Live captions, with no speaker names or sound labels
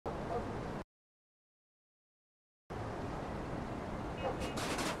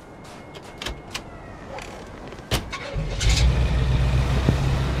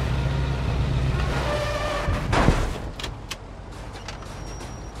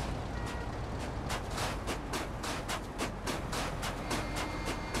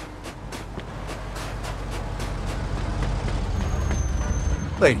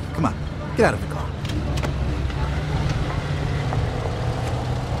Lady, come on. Get out of the car.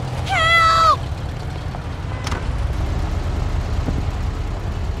 Help!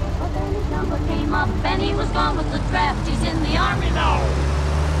 But then his number came up and he was gone with the draft. He's in the army now.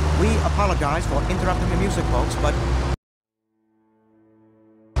 We apologize for interrupting the music, folks, but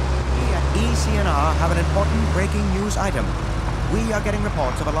we at ECNR have an important breaking news item. We are getting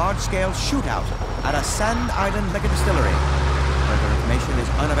reports of a large-scale shootout at a Sand Island liquor distillery. Further information is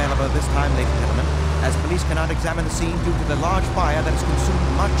unavailable at this time, ladies and gentlemen, as police cannot examine the scene due to the large fire that has consumed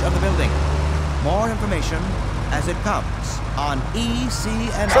much of the building. More information as it comes on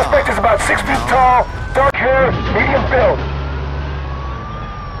ECNR. Suspect is about 6 feet tall, dark hair, medium build.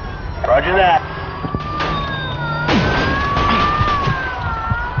 Roger that.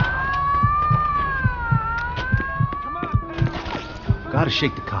 Gotta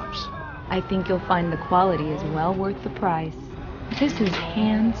shake the cops. I think you'll find the quality is well worth the price. This is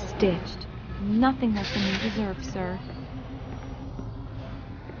hand-stitched. Nothing less than you deserve, sir.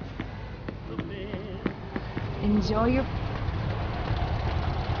 Enjoy your...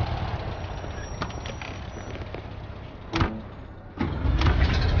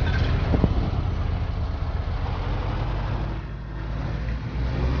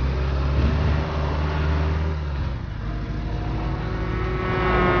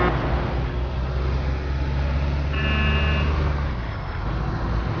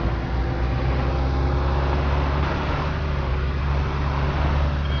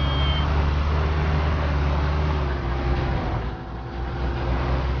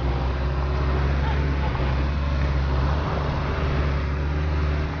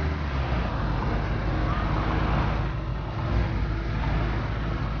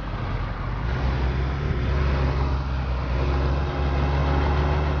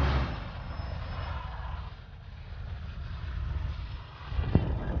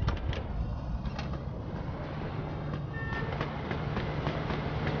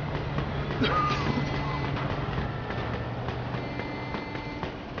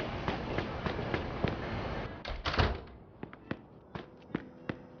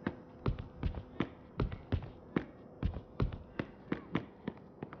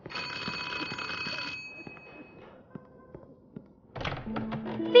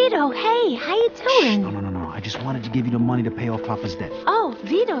 Vito, hey, how you doing? No. I just wanted to give you the money to pay off Papa's debt. Oh,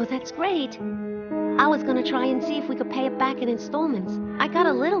 Vito, that's great. I was gonna try and see if we could pay it back in installments. I got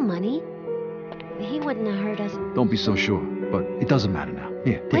a little money. He wouldn't have hurt us. Don't be so sure, but it doesn't matter now.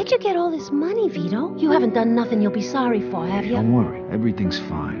 Here, Where'd you get all this money, Vito? You haven't done nothing you'll be sorry for, have you? Don't worry, everything's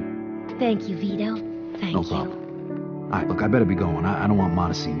fine. Thank you, Vito. Thank No you. problem. All right, look, I better be going. I don't want Ma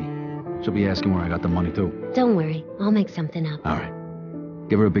to see me. She'll be asking where I got the money, too. Don't worry, I'll make something up. All right.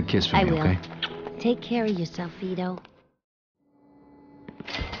 Give her a big kiss for I me, will. okay? Take care of yourself, Vito.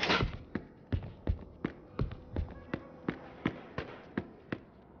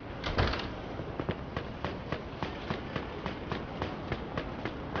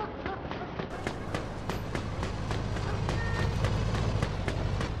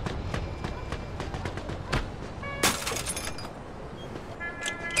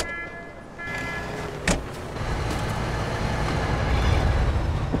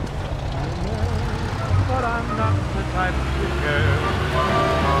 But I'm not the type to care.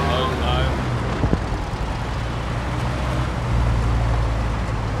 Alive.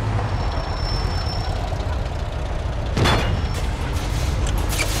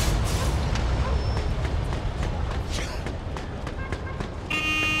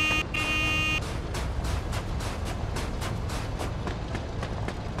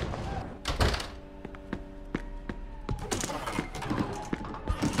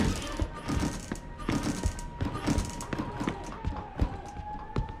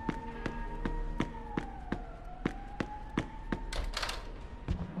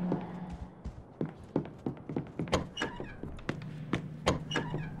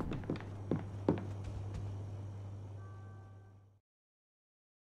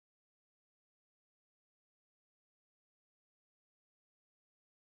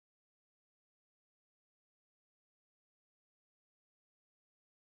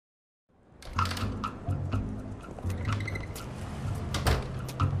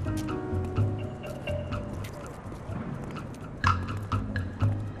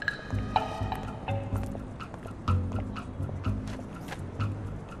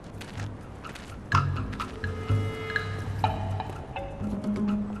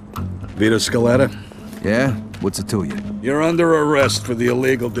 Vito Scaletta? Yeah? What's it to you? You're under arrest for the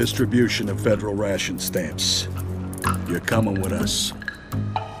illegal distribution of federal ration stamps. You're coming with us.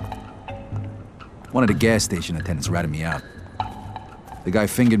 One of the gas station attendants ratted me out. The guy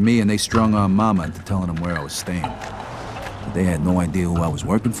fingered me and they strung on Mama into telling him where I was staying. But they had no idea who I was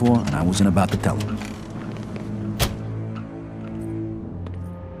working for, and I wasn't about to tell them.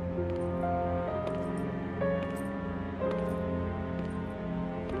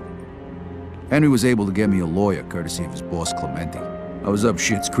 Henry was able to get me a lawyer, courtesy of his boss, Clemente. I was up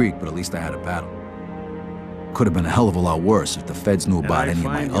Schitt's Creek, but at least I had a battle. Could have been a hell of a lot worse if the feds knew about any of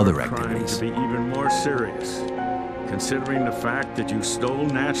my other activities. To be even more serious, considering the fact that you stole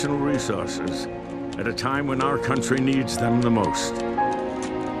national resources at a time when our country needs them the most.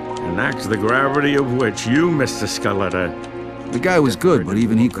 An act the gravity of which you, Mr. Scaletta... The guy was good, but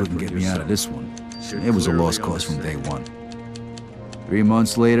even he couldn't get me out of this one. It was a lost cause from day one. 3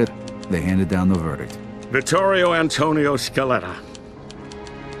 months later, they handed down the verdict. Vittorio Antonio Scaletta,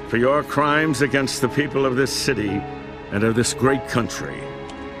 for your crimes against the people of this city and of this great country,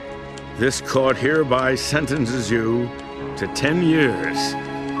 this court hereby sentences you to 10 years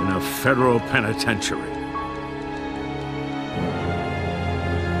in a federal penitentiary.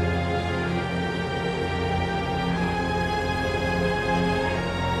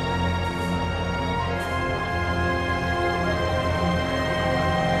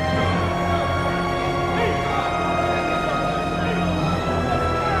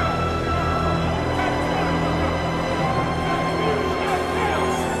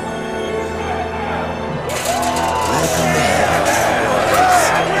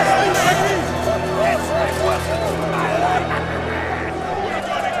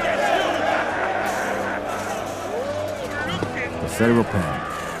 Federal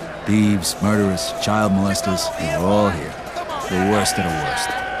pen. Thieves, murderers, child molesters, they were all here. The worst of the worst.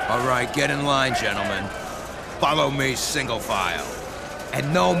 All right, get in line, gentlemen. Follow me single file.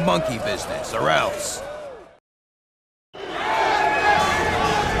 And no monkey business, or else.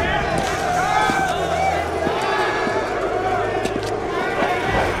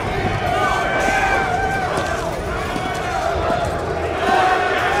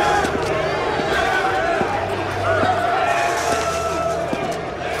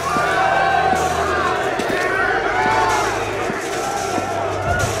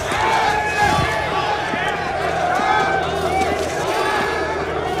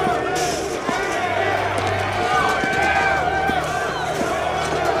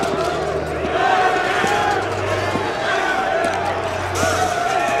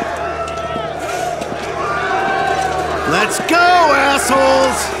 Let's go,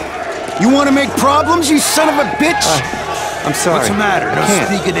 assholes! You want to make problems, you son of a bitch? I'm sorry. What's the matter? No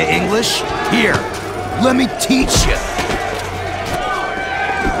speaking to English? Here, let me teach you.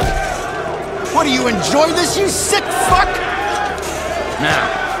 What, do you enjoy this, you sick fuck? Now,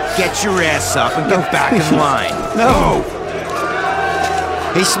 get your ass up and get back in line. No!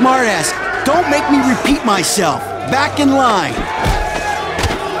 Hey, smartass, don't make me repeat myself. Back in line.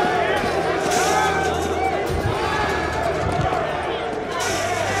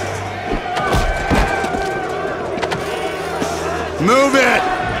 Move it!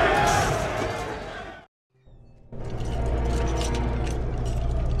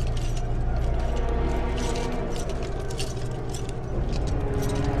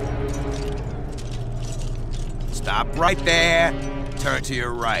 Stop right there. Turn to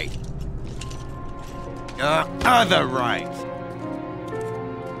your right. Your other right.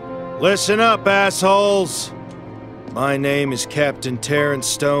 Listen up, assholes. My name is Captain Terrence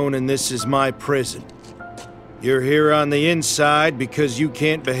Stone, and this is my prison. You're here on the inside because you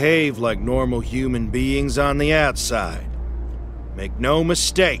can't behave like normal human beings on the outside. Make no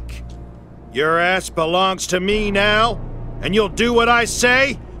mistake. Your ass belongs to me now, and you'll do what I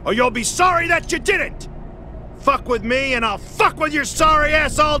say, or you'll be sorry that you didn't! Fuck with me, and I'll fuck with your sorry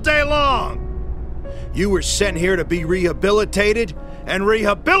ass all day long! You were sent here to be rehabilitated, and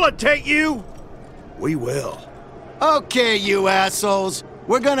rehabilitate you, we will. Okay, you assholes.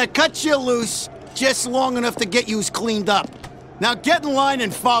 We're gonna cut you loose just long enough to get yous cleaned up. Now get in line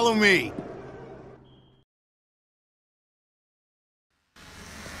and follow me.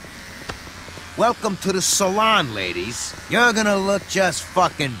 Welcome to the salon, ladies. You're gonna look just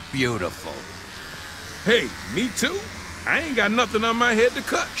fucking beautiful. Hey, me too? I ain't got nothing on my head to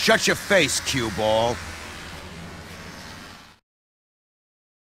cut. Shut your face, cue ball.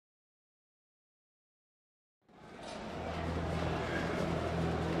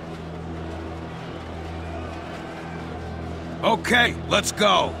 Okay, let's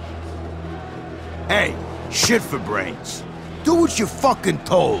go. Hey, shit for brains. Do what you're fucking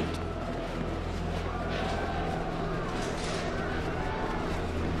told.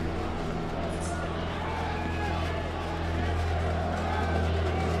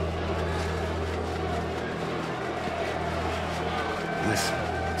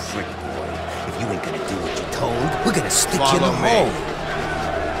 stick you in the hole.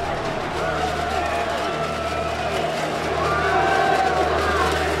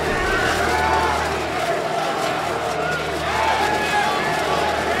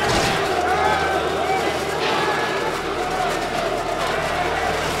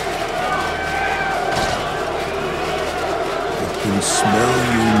 Smell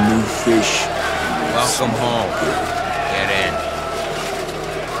you, new fish. Welcome home. Get in.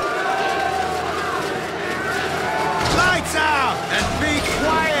 Lights out! And be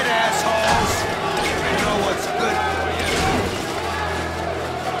quiet, assholes! You know what's good for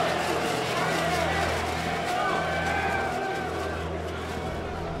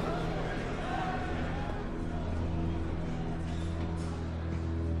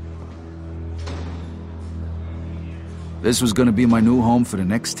This was gonna be my new home for the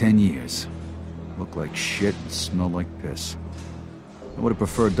next 10 years. Looked like shit and smelled like piss. I would have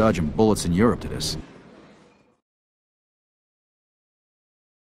preferred dodging bullets in Europe to this.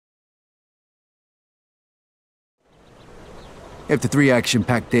 After 3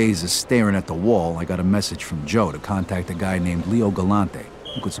 action-packed days of staring at the wall, I got a message from Joe to contact a guy named Leo Galante,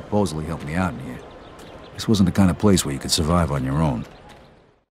 who could supposedly help me out in here. This wasn't the kind of place where you could survive on your own.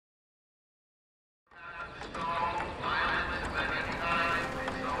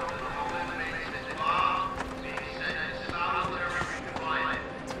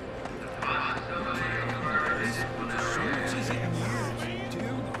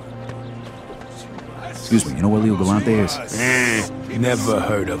 Excuse me, you know where Leo Galante is? Never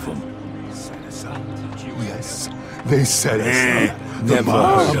heard of him. Yes, they set us up. Never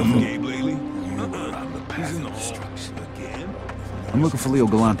heard of him. I'm looking for Leo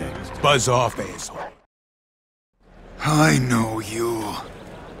Galante. Buzz off, asshole. I know you.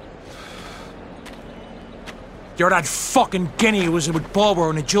 You're that fucking guinea who was with Barbara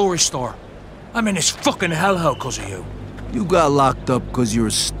in a jewelry store. I'm in this fucking hellhole because of you. You got locked up because you're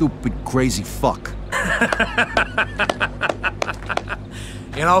a stupid, crazy fuck.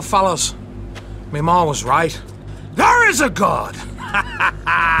 You know, fellas, my mom was right. There is a God!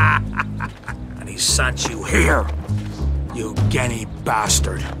 And he sent you here, you guinea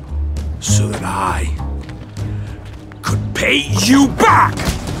bastard, so that I could pay you back!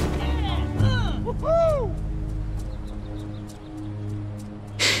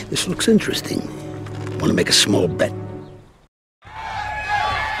 This looks interesting. Want to make a small bet?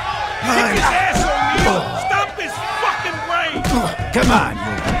 Stop this fucking rain! Come on,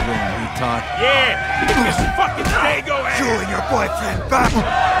 you little retard. Yeah, get this fucking dago ass! You and your boyfriend back!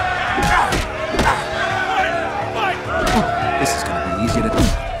 This is gonna be easier to do.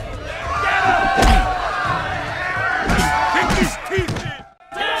 Kick his teeth in!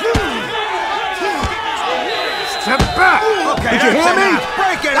 Step back! Okay, did you hear me?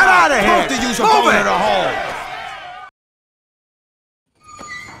 Break it Get out of here! Both of you's going in a hole!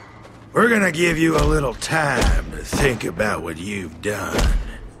 We're gonna give you a little time to think about what you've done.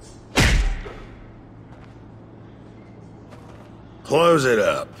 Close it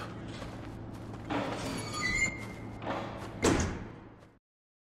up.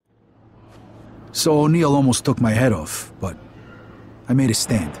 So O'Neill almost took my head off, but I made a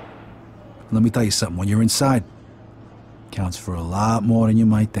stand. Let me tell you something, when you're inside, counts for a lot more than you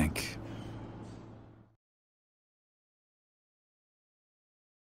might think.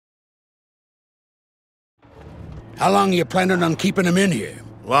 How long are you planning on keeping him in here?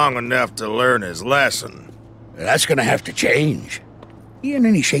 Long enough to learn his lesson. That's gonna have to change. He in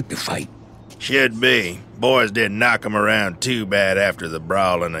any shape to fight? Should be. Boys didn't knock him around too bad after the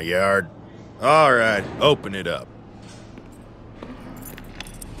brawl in the yard. All right, open it up.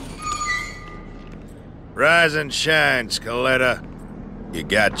 Rise and shine, Scaletta. You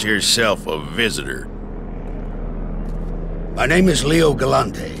got yourself a visitor. My name is Leo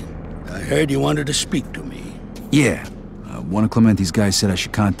Galante. I heard you wanted to speak to me. Yeah. One of Clemente's guys said I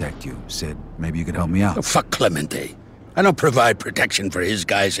should contact you. Said maybe you could help me out. Oh, fuck Clemente. I don't provide protection for his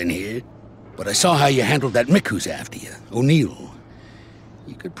guys in here. But I saw how you handled that Mick who's after you, O'Neill.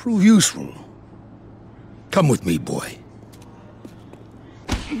 You could prove useful. Come with me, boy.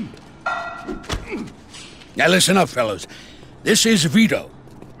 Now listen up, fellows. This is Vito.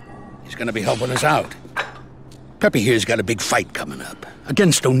 He's gonna be helping us out. Peppy here's got a big fight coming up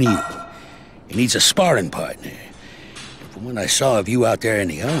against O'Neill. He needs a sparring partner. And from what I saw of you out there in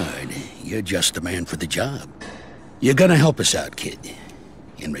the yard, you're just the man for the job. You're gonna help us out, kid.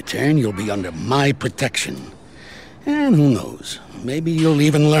 In return, you'll be under my protection. And who knows, maybe you'll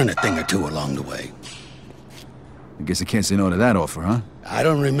even learn a thing or two along the way. I guess I can't say no to that offer, huh? I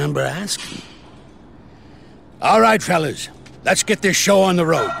don't remember asking. All right, fellas, let's get this show on the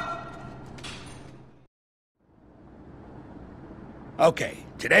road. Okay,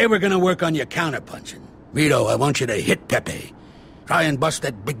 today we're gonna work on your counterpunching. Vito, I want you to hit Pepe. Try and bust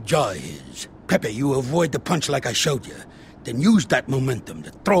that big jaw of his. Pepe, you avoid the punch like I showed you. Then use that momentum to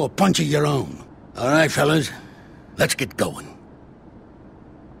throw a punch of your own. All right, fellas, let's get going.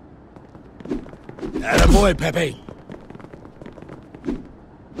 Attaboy, Pepe.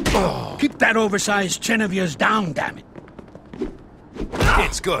 Oh, keep that oversized chin of yours down, damn it.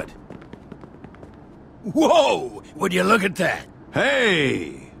 It's good. Whoa! Would you look at that?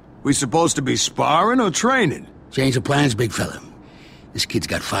 Hey! We supposed to be sparring or training? Change of plans, big fella. This kid's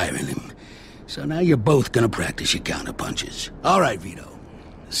got fire in him. So now you're both gonna practice your counterpunches. All right, Vito.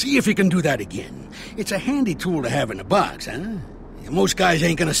 See if you can do that again. It's a handy tool to have in the box, huh? Most guys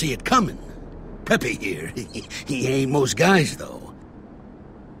ain't gonna see it coming. Pepe here, he ain't most guys, though.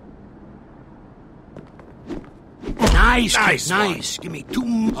 Nice, kid, nice. Give me 2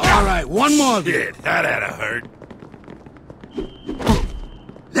 more. All right, one more. Shit, that had to hurt.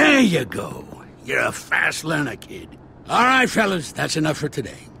 There you go. You're a fast learner, kid. All right, fellas, that's enough for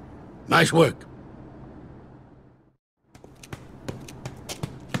today. Nice work.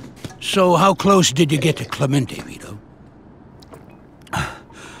 So, how close did you get to Clemente, Vito?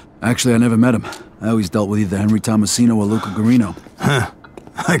 Actually, I never met him. I always dealt with either Henry Tomasino or Luca Guarino. Huh.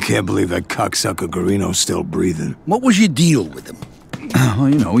 I can't believe that cocksucker Guarino's still breathing. What was your deal with him? Well,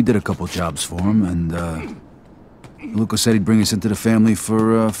 you know, we did a couple jobs for him, and, Luca said he'd bring us into the family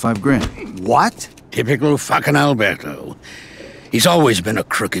for, $5,000. What? Typical fucking Alberto. He's always been a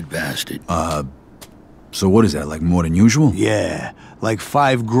crooked bastard. So what is that, like more than usual? Yeah, like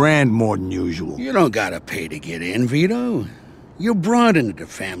 $5,000 more than usual. You don't gotta pay to get in, Vito. You're brought into the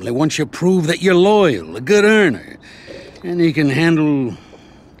family once you prove that you're loyal, a good earner, and you can handle,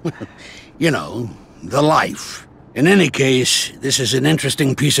 you know, the life. In any case, this is an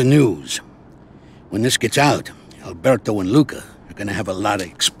interesting piece of news. When this gets out, Alberto and Luca are gonna have a lot of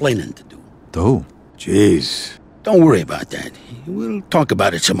explaining to do. To who? Jeez. Don't worry about that. We'll talk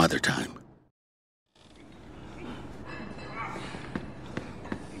about it some other time.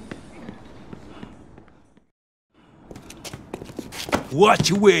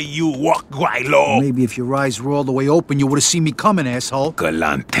 Watch where you walk, Guaylo. Maybe if your eyes were all the way open, you would have seen me coming, asshole.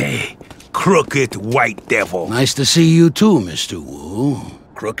 Galante. Crooked white devil. Nice to see you too, Mr. Wu.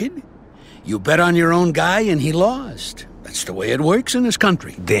 Crooked? You bet on your own guy and he lost. That's the way it works in this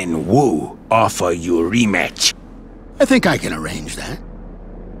country. Then Wu offer you a rematch. I think I can arrange that.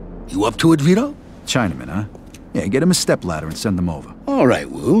 You up to it, Vito? Chinaman, huh? Yeah, get him a stepladder and send him over. All right,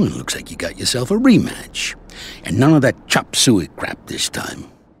 Wu. It looks like you got yourself a rematch. And none of that chop suey crap this time.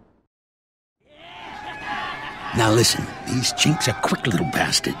 Now listen, these chinks are quick little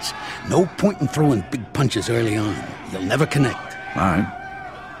bastards. No point in throwing big punches early on. You'll never connect. All right.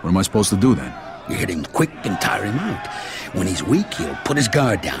 What am I supposed to do then? You hit him quick and tire him out. When he's weak, he'll put his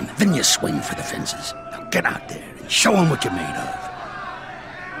guard down. Then you swing for the fences. Now get out there and show him what you're made of.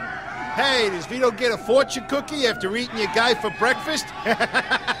 Hey, does Vito get a fortune cookie after eating your guy for breakfast?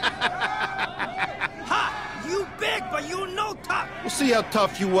 Ha! You big, but you no tough. We'll see how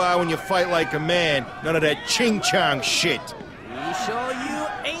tough you are when you fight like a man. None of that ching-chong shit. We show you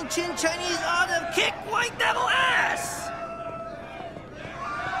ancient Chinese art of kick white devil ass.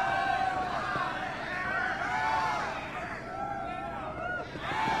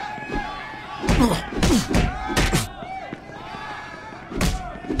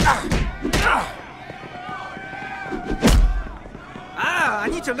 I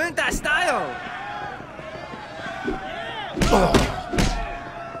need to learn that style.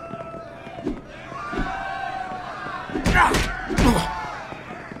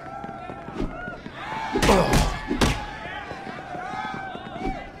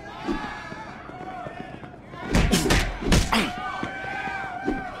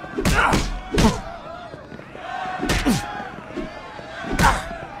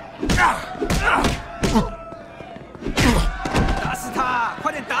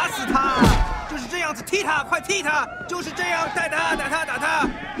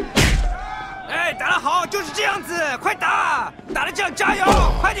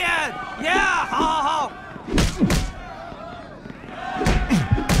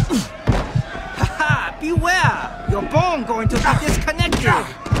 Beware, your bone going to be disconnected.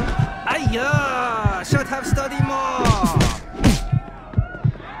 Aiyah, should have studied more.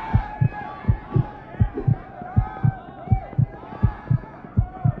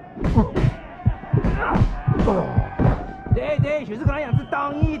对，就是个那样子，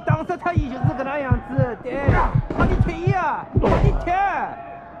当一当色特意就是个那样子，对，好你退呀，好你退。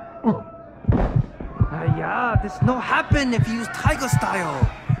Aiyah, this no happen if you use tiger style.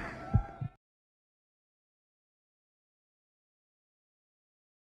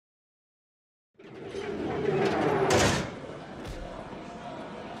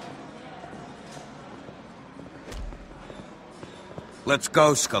 Let's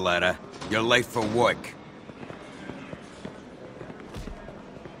go, Scaletta. You're late for work.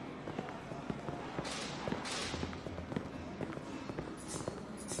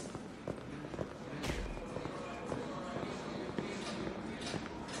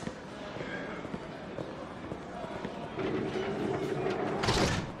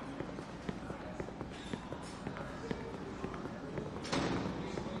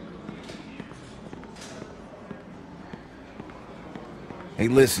 Hey,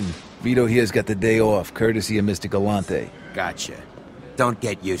 listen. Vito here's got the day off, courtesy of Mr. Galante. Gotcha. Don't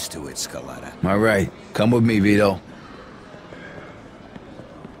get used to it, Scaletta. All right. Come with me, Vito.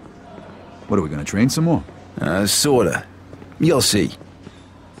 What, are we gonna train some more? Sorta. You'll see.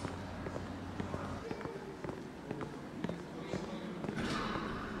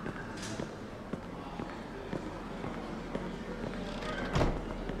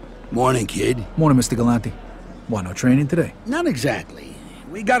 Morning, kid. Morning, Mr. Galante. What, no training today? Not exactly.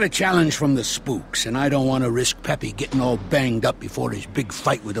 We got a challenge from the spooks, and I don't want to risk Peppy getting all banged up before his big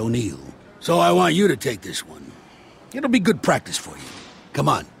fight with O'Neill. So I want you to take this one. It'll be good practice for you. Come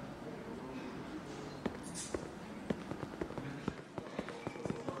on.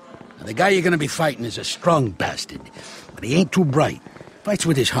 Now, the guy you're gonna be fighting is a strong bastard, but he ain't too bright. Fights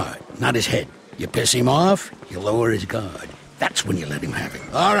with his heart, not his head. You piss him off, you lower his guard. That's when you let him have it.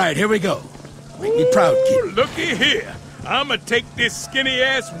 All right, here we go. Make me proud, kid. Looky here. I'ma take this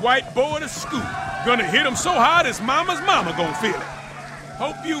skinny-ass white boy to school. Gonna hit him so hard his mama's mama gonna feel it.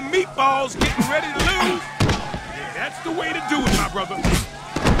 Hope you meatballs getting ready to lose. Yeah, that's the way to do it, my brother.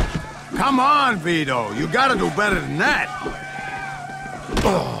 Come on, Vito. You gotta do better than that.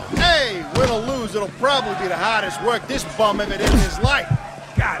 Hey, win or lose, it'll probably be the hardest work this bum ever did in his life.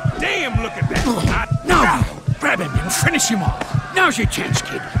 God damn, look at that. Now, Vito, grab him and finish him off. Now's your chance,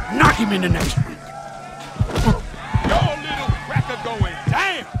 kid. Knock him into next week. Your little cracker going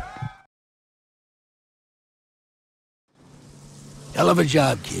down. Hell of a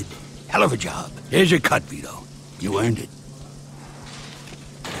job, kid. Hell of a job. Here's your cut, Vito. You earned it.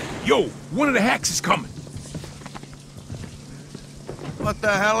 Yo, one of the hacks is coming. What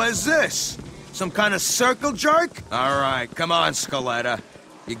the hell is this? Some kind of circle jerk? All right, come on, Scaletta.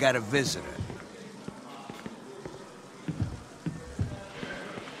 You got a visitor.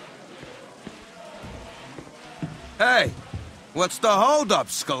 Hey, what's the holdup,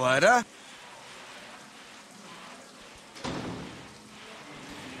 Scaletta?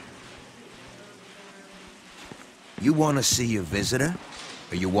 You want to see your visitor,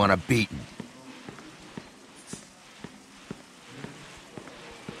 or you want to beat him?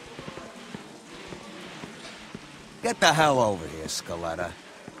 Get the hell over here, Scaletta.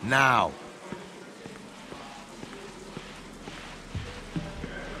 Now.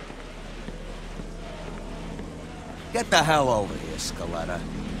 Get the hell over here, Scaletta.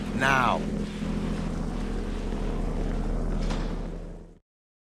 Now.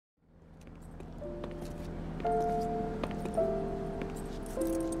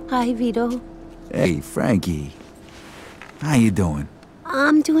 Hi, Vito. Hey, Frankie. How you doing?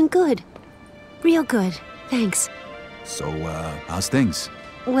 I'm doing good. Real good, thanks. So, how's things?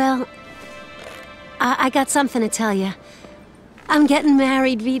 Well, I got something to tell you. I'm getting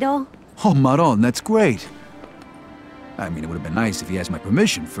married, Vito. Oh, Maron, that's great. I mean, it would have been nice if he asked my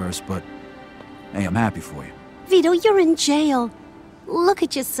permission first, but... Hey, I'm happy for you. Vito, you're in jail. Look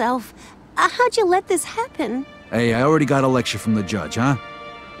at yourself. How'd you let this happen? Hey, I already got a lecture from the judge, huh?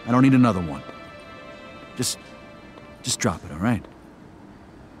 I don't need another one. Just drop it, all right?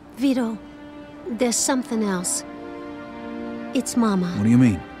 Vito, there's something else. It's Mama. What do you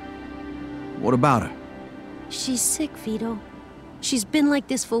mean? What about her? She's sick, Vito. She's been like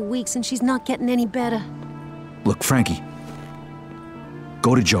this for weeks and she's not getting any better. Look, Frankie.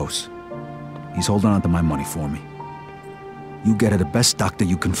 Go to Joe's. He's holding on to my money for me. You get her the best doctor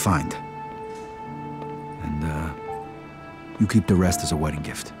you can find. And, you keep the rest as a wedding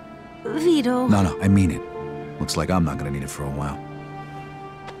gift. Vito... No, I mean it. Looks like I'm not gonna need it for a while.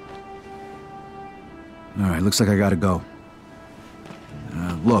 Alright, looks like I gotta go.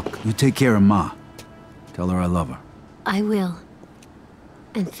 Look, you take care of Ma. Tell her I love her. I will.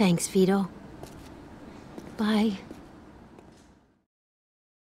 And thanks, Vito. Bye.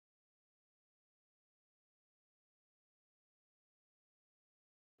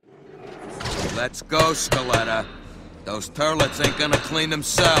 Let's go, Scaletta. Those turlets ain't gonna clean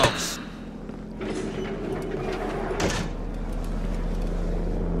themselves.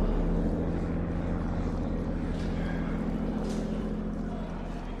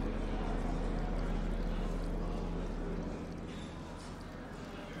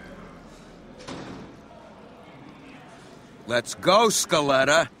 Let's go,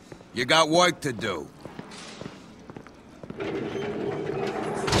 Scaletta. You got work to do.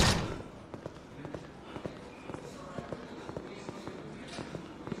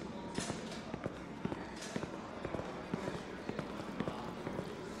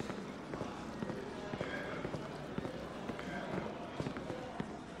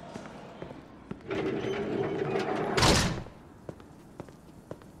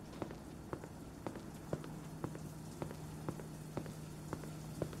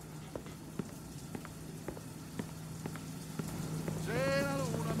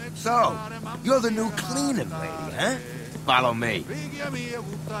 So, you're the new cleaning lady, huh? Follow me.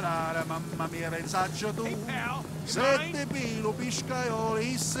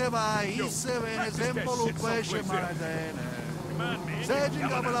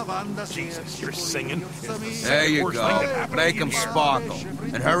 Jesus, you're singing. There you go. Make them sparkle.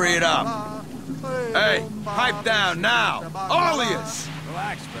 And hurry it up. Hey, pipe down now. All of yous.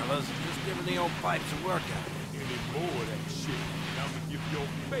 Relax, fellas. Just giving the old pipes a workout. You need more of that shit. I'm gonna give your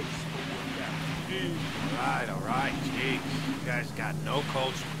face a workout. All right. Jeez. You guys got no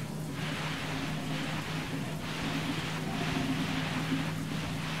culture.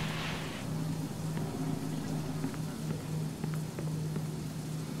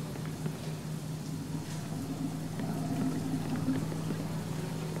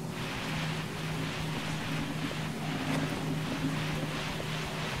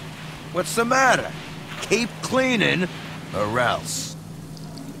 What's the matter? Keep cleaning, or else.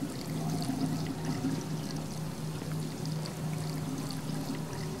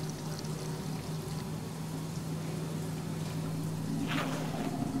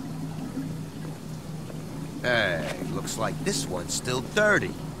 Hey, looks like this one's still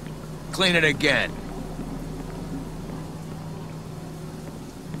dirty. Clean it again.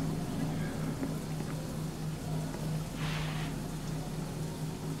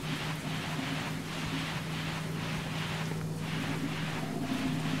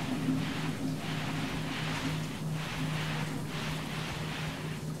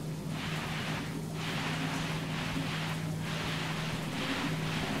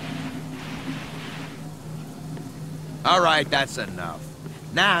 All right, that's enough.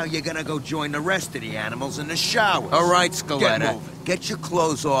 Now you're gonna go join the rest of the animals in the showers. All right, Scaletta, get your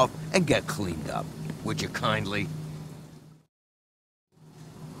clothes off and get cleaned up. Would you kindly?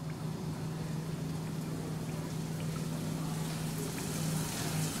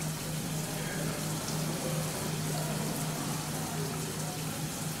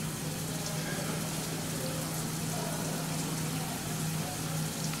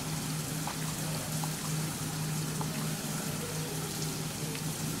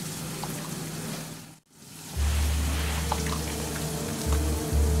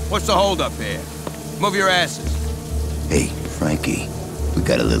 What's the holdup here? Move your asses. Hey, Frankie, we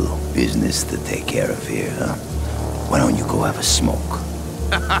got a little business to take care of here, huh? Why don't you go have a smoke?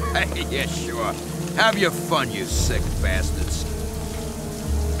 Yeah, sure. Have your fun, you sick bastards.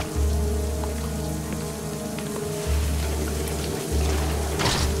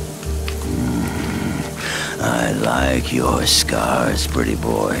 I like your scars, pretty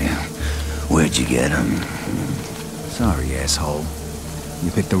boy. Where'd you get them? Sorry, asshole. You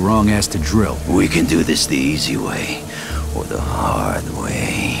picked the wrong ass to drill. We can do this the easy way, or the hard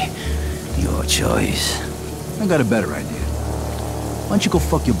way. Your choice. I got a better idea. Why don't you go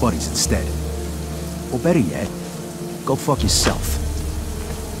fuck your buddies instead? Or better yet, go fuck yourself.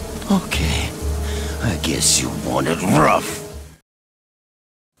 Okay. I guess you want it rough.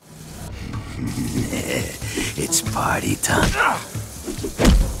 It's party time.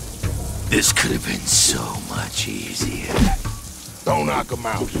 This could have been so much easier. Don't knock him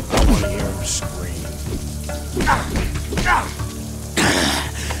out. I want to hear him scream.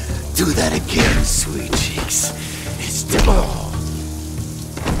 Do that again, sweet cheeks. It's double.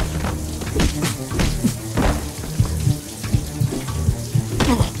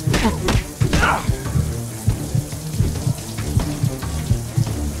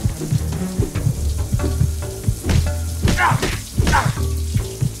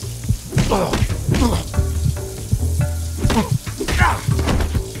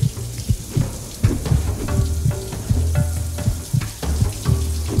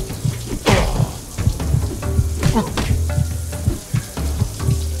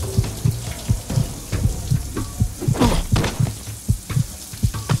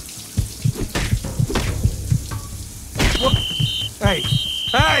 Hey!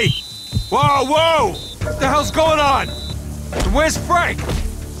 Hey! Whoa, whoa! What the hell's going on? Where's Frank?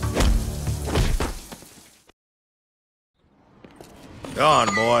 Go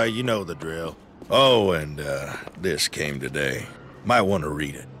on, boy. You know the drill. Oh, and this came today. Might want to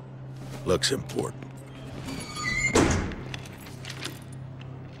read it. Looks important.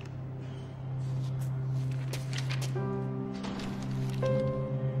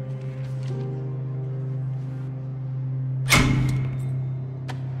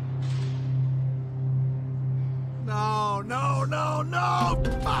 No!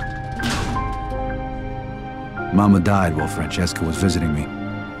 Fuck! Mama died while Francesca was visiting me.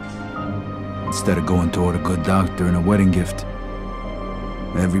 Instead of going toward a good doctor and a wedding gift,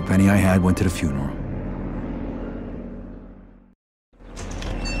 every penny I had went to the funeral.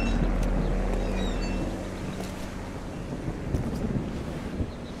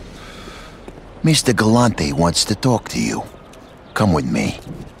 Mr. Galante wants to talk to you. Come with me.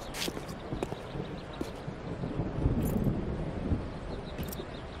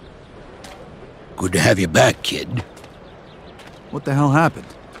 Good to have you back, kid. What the hell happened?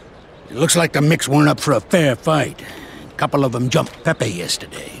 It looks like the Micks weren't up for a fair fight. A couple of them jumped Pepe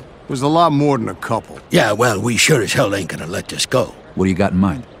yesterday. It was a lot more than a couple. Yeah, well, we sure as hell ain't gonna let this go. What do you got in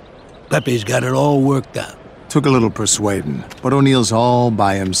mind? Pepe's got it all worked out. Took a little persuading, but O'Neill's all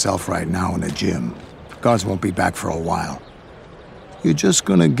by himself right now in the gym. Guards won't be back for a while. You're just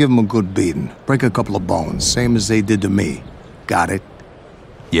gonna give him a good beating. Break a couple of bones, same as they did to me. Got it?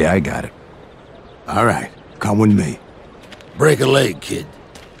 Yeah, I got it. All right, come with me. Break a leg, kid.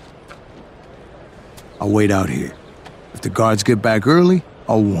 I'll wait out here. If the guards get back early,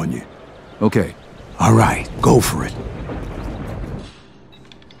 I'll warn you. Okay. All right, go for it.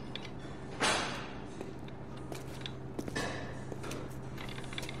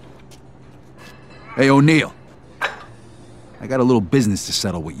 Hey, O'Neill. I got a little business to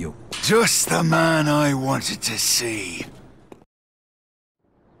settle with you. Just the man I wanted to see.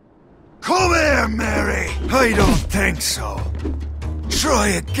 Come here, Mary! I don't think so. Try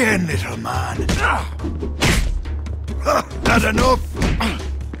again, little man. Not enough?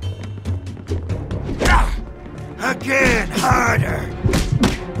 Again, harder.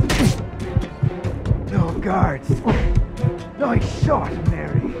 No guards. Nice shot,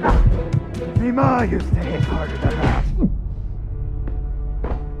 Mary. Me ma used to hit harder than that.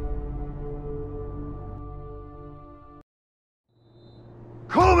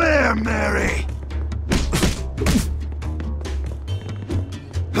 Come here, Mary!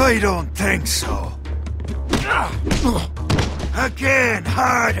 I don't think so. Again,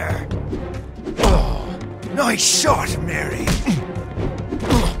 harder. Oh, nice shot, Mary.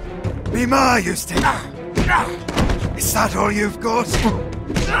 Me ma used to... Is that all you've got?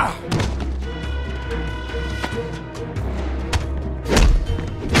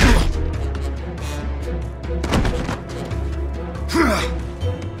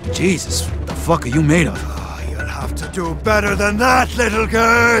 Jesus, what the fuck are you made of? Oh, you'll have to do better than that, little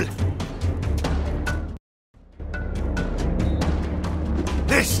girl!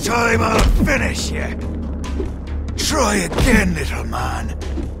 This time I'll finish you. Try again, little man.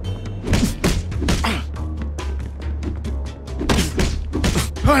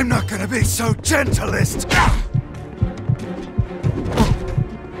 I'm not gonna be so gentlest.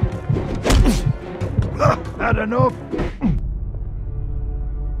 Not enough?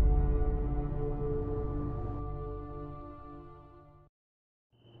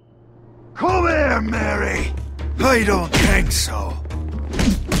 Come here, Mary! I don't think so.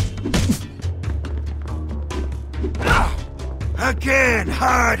 Again,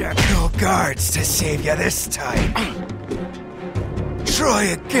 harder! No guards to save you this time. Try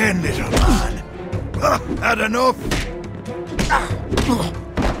again, little man. Not enough?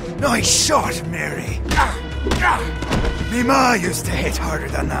 Nice shot, Mary. Me ma used to hit harder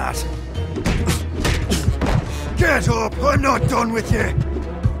than that. Get up! I'm not done with you!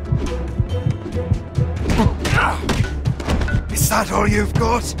 Is that all you've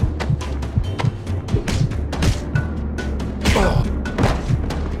got?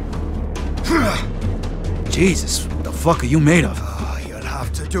 Jesus, what the fuck are you made of? Oh, you'll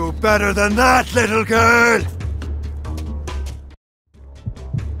have to do better than that, little girl!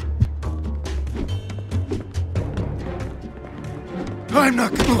 I'm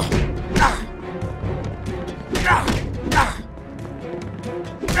not gonna...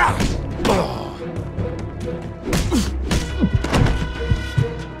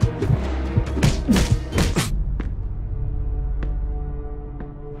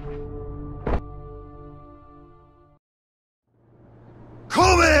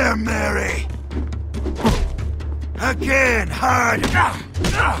 Come here, Mary! Again, hard!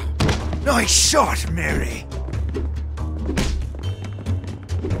 Nice shot, Mary!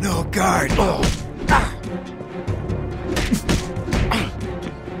 No guard.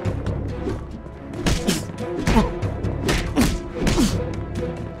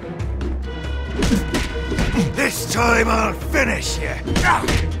 time I'll finish you.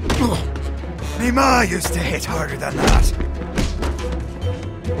 Me ma used to hit harder than that.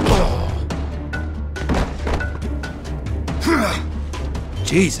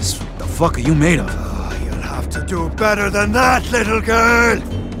 Jesus, what the fuck are you made of? Oh, you'll have to do better than that, little girl.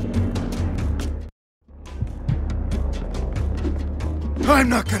 I'm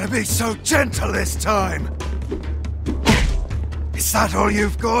not gonna be so gentle this time. Is that all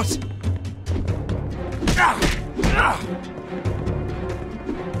you've got?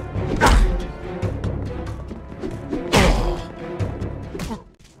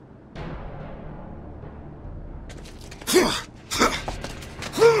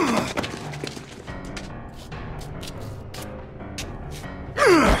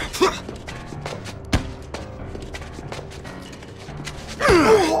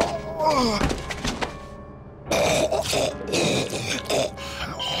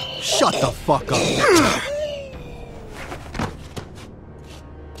 Shut the fuck up.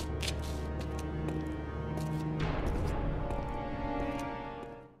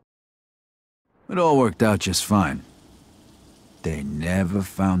 It all worked out just fine. They never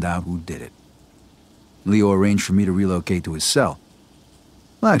found out who did it. Leo arranged for me to relocate to his cell.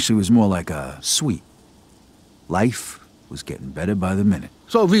 Well, actually, it was more like a suite. Life was getting better by the minute.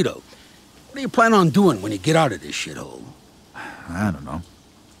 So, Vito, what do you plan on doing when you get out of this shithole? I don't know.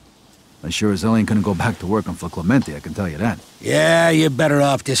 I sure as hell ain't gonna go back to working for Clemente, I can tell you that. Yeah, you're better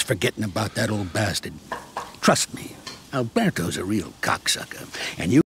off just forgetting about that old bastard. Trust me, Alberto's a real cocksucker, and you